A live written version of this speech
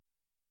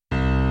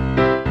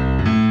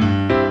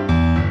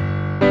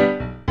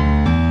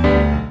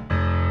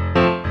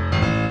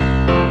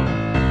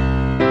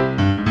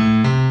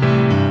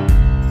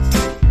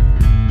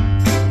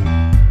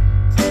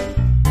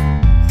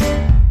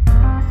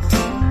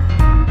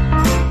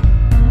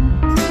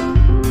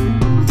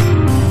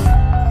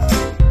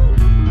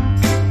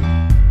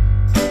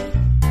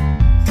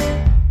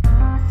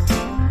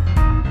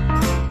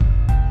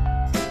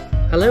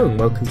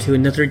welcome to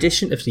another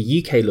edition of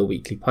the UK Law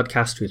Weekly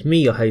podcast with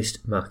me, your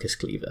host, Marcus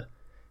Cleaver.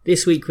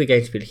 This week we're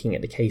going to be looking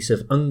at the case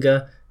of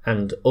Unger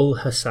and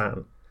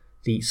Ul-Hasan.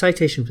 The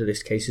citation for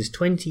this case is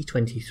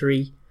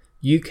 2023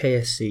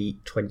 UKSC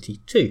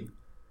 22.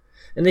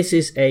 And this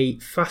is a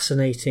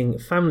fascinating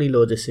family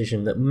law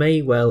decision that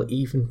may well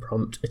even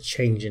prompt a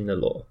change in the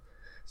law.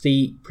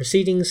 The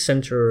proceedings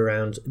centre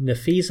around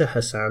Nafisa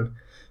Hassan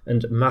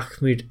and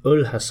Mahmoud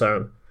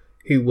Ul-Hasan,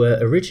 who were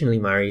originally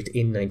married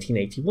in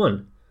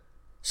 1981.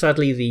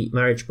 Sadly, the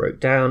marriage broke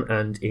down,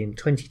 and in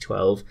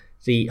 2012,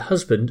 the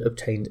husband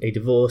obtained a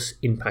divorce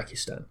in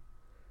Pakistan.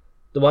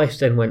 The wife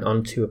then went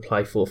on to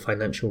apply for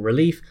financial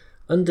relief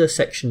under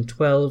Section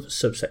 12,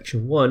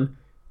 subsection 1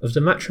 of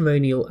the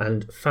Matrimonial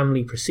and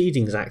Family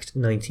Proceedings Act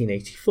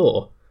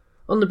 1984,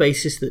 on the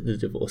basis that the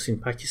divorce in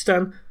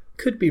Pakistan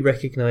could be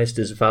recognised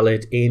as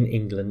valid in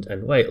England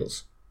and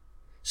Wales.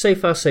 So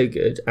far so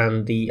good,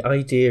 and the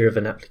idea of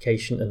an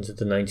application under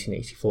the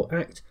 1984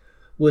 Act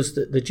was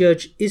that the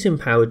judge is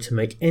empowered to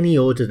make any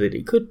order that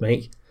it could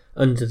make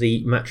under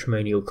the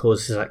Matrimonial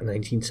Causes Act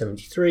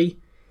 1973,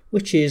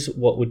 which is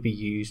what would be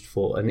used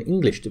for an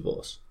English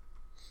divorce.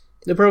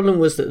 The problem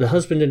was that the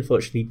husband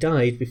unfortunately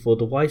died before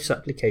the wife's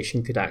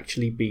application could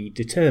actually be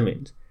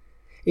determined.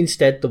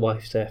 Instead, the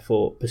wife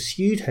therefore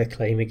pursued her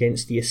claim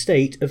against the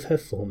estate of her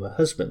former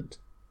husband.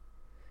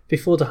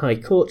 Before the High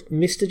Court,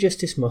 Mr.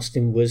 Justice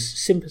Mostyn was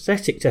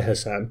sympathetic to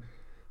Hassan,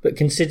 but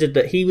considered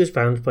that he was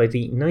bound by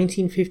the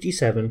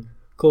 1957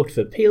 Court of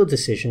Appeal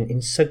decision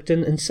in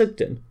Sugden and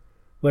Sugden,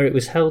 where it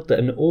was held that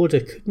an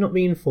order could not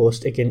be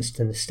enforced against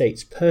an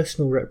estate's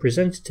personal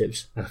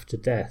representatives after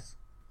death.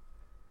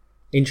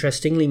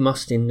 Interestingly,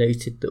 Mostyn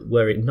noted that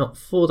were it not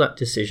for that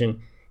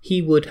decision, he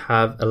would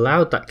have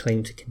allowed that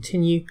claim to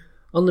continue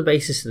on the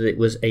basis that it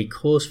was a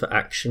cause for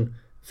action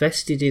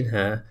vested in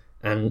her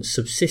and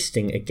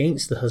subsisting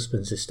against the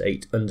husband's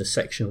estate under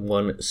Section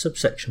 1,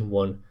 subsection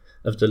 1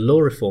 of the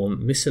Law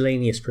Reform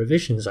Miscellaneous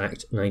Provisions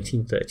Act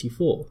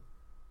 1934.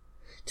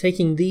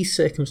 Taking these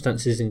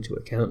circumstances into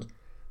account,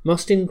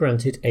 Mostyn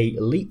granted a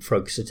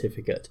leapfrog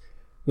certificate,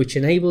 which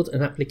enabled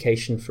an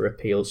application for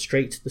appeal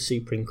straight to the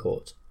Supreme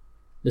Court.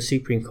 The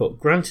Supreme Court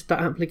granted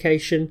that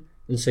application,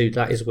 and so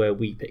that is where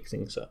we pick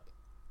things up.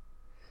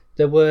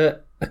 There were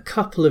a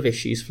couple of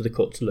issues for the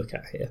court to look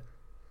at here.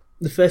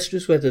 The first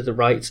was whether the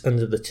rights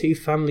under the two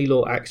Family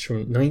Law Acts from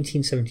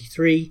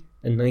 1973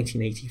 and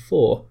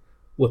 1984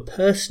 were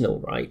personal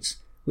rights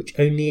which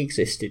only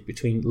existed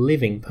between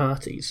living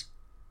parties.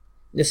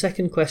 The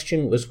second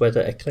question was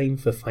whether a claim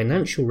for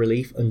financial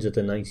relief under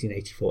the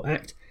 1984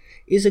 Act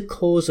is a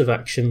cause of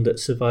action that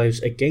survives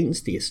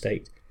against the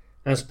estate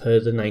as per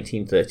the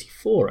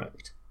 1934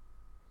 Act.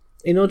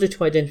 In order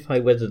to identify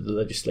whether the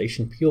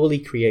legislation purely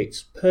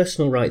creates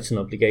personal rights and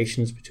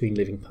obligations between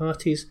living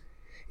parties,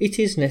 it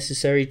is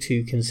necessary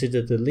to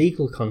consider the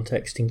legal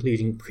context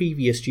including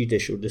previous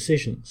judicial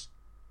decisions.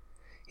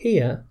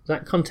 Here,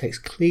 that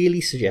context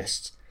clearly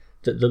suggests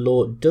that the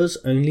law does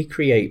only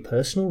create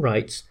personal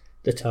rights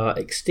that are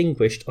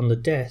extinguished on the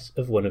death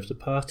of one of the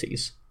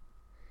parties.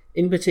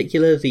 In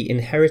particular, the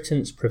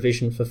Inheritance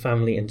Provision for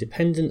Family and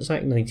Dependents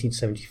Act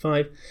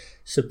 1975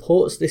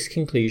 supports this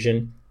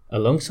conclusion,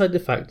 alongside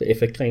the fact that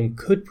if a claim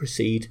could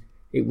proceed,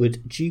 it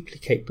would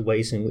duplicate the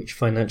ways in which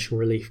financial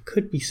relief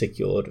could be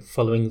secured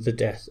following the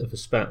death of a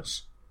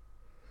spouse.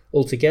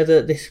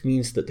 Altogether, this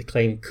means that the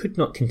claim could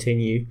not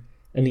continue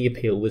and the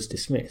appeal was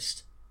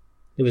dismissed.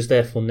 There was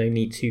therefore no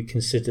need to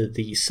consider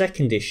the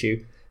second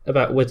issue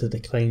about whether the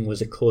claim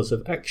was a cause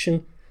of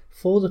action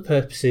for the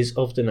purposes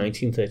of the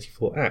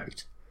 1934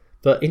 Act.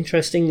 But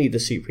interestingly,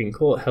 the Supreme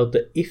Court held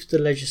that if the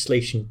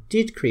legislation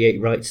did create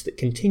rights that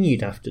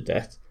continued after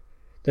death,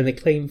 then a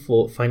claim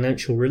for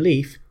financial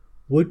relief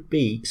would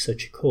be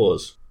such a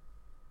cause.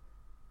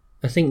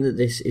 I think that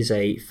this is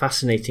a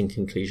fascinating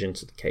conclusion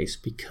to the case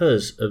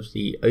because of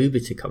the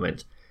obiter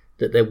comment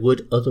that there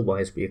would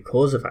otherwise be a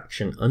cause of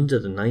action under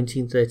the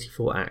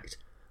 1934 Act,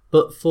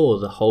 but for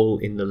the hole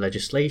in the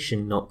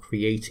legislation not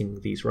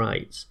creating these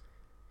rights.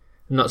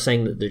 I'm not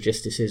saying that the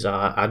justices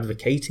are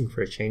advocating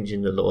for a change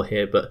in the law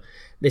here, but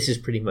this is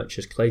pretty much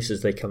as close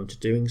as they come to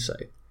doing so.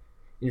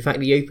 In fact,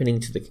 the opening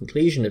to the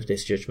conclusion of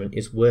this judgment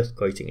is worth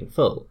quoting in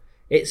full.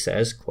 It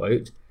says,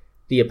 quote,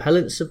 "The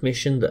appellant's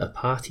submission that a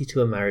party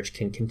to a marriage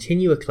can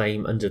continue a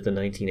claim under the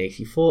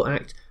 1984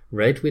 Act,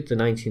 read with the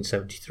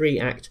 1973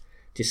 Act,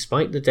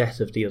 despite the death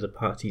of the other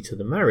party to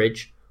the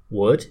marriage,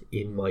 would,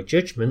 in my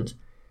judgment,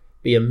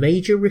 be a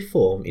major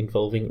reform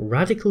involving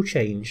radical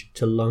change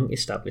to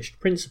long-established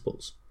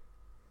principles.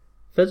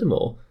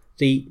 Furthermore,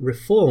 the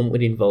reform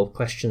would involve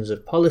questions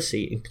of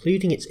policy,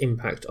 including its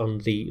impact on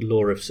the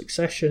law of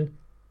succession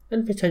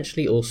and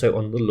potentially also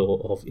on the law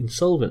of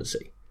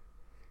insolvency.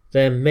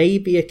 There may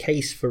be a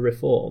case for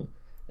reform,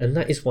 and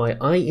that is why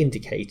I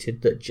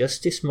indicated that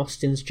Justice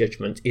Mostyn's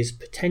judgment is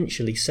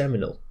potentially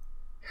seminal.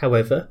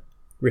 However,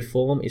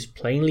 reform is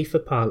plainly for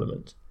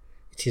Parliament.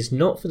 It is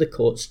not for the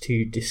courts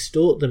to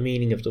distort the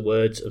meaning of the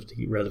words of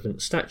the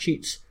relevant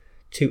statutes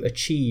to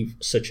achieve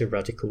such a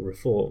radical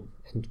reform."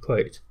 End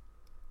quote.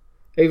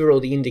 Overall,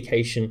 the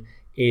indication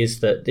is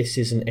that this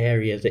is an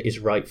area that is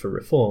ripe for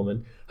reform,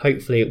 and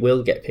hopefully it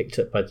will get picked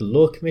up by the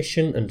Law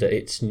Commission under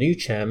its new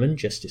chairman,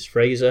 Justice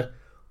Fraser,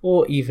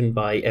 or even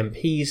by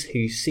MPs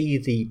who see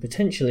the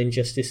potential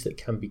injustice that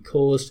can be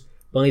caused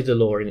by the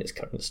law in its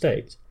current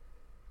state.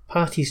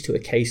 Parties to a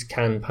case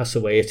can pass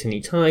away at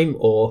any time,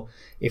 or,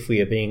 if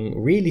we are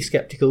being really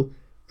sceptical,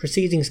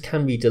 proceedings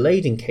can be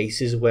delayed in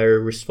cases where a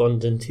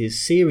respondent is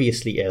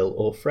seriously ill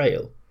or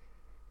frail.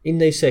 In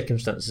those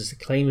circumstances, the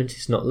claimant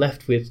is not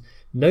left with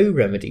no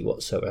remedy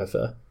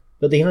whatsoever,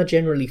 but they are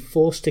generally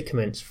forced to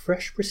commence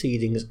fresh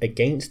proceedings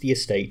against the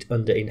estate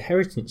under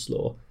inheritance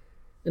law,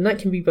 and that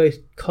can be both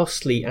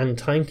costly and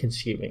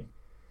time-consuming.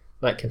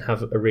 That can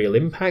have a real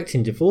impact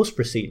in divorce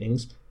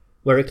proceedings,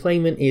 where a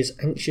claimant is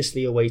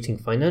anxiously awaiting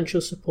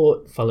financial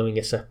support following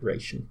a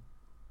separation.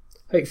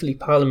 Hopefully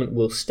Parliament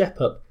will step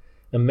up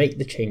and make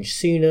the change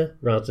sooner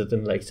rather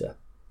than later.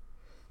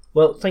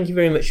 Well, thank you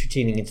very much for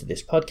tuning into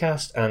this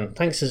podcast, and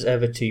thanks as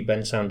ever to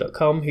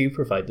bensound.com who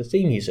provide the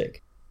theme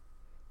music.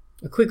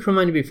 A quick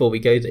reminder before we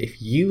go that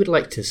if you would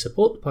like to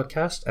support the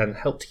podcast and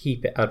help to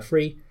keep it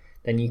ad-free,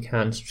 then you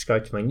can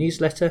subscribe to my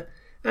newsletter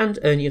and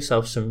earn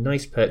yourself some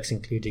nice perks,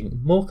 including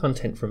more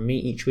content from me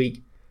each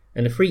week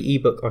and a free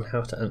ebook on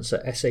how to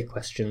answer essay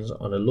questions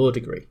on a law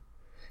degree.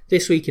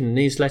 This week in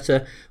the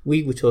newsletter,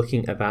 we were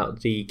talking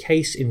about the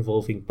case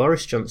involving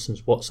Boris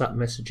Johnson's WhatsApp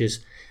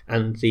messages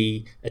and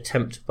the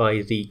attempt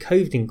by the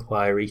COVID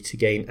inquiry to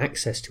gain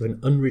access to an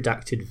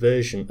unredacted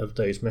version of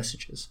those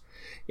messages.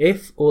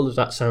 If all of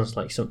that sounds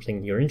like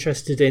something you're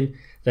interested in,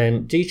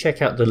 then do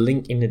check out the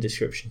link in the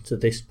description to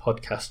this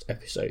podcast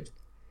episode.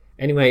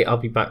 Anyway, I'll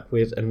be back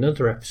with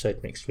another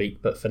episode next week,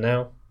 but for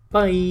now,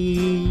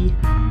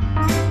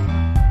 bye!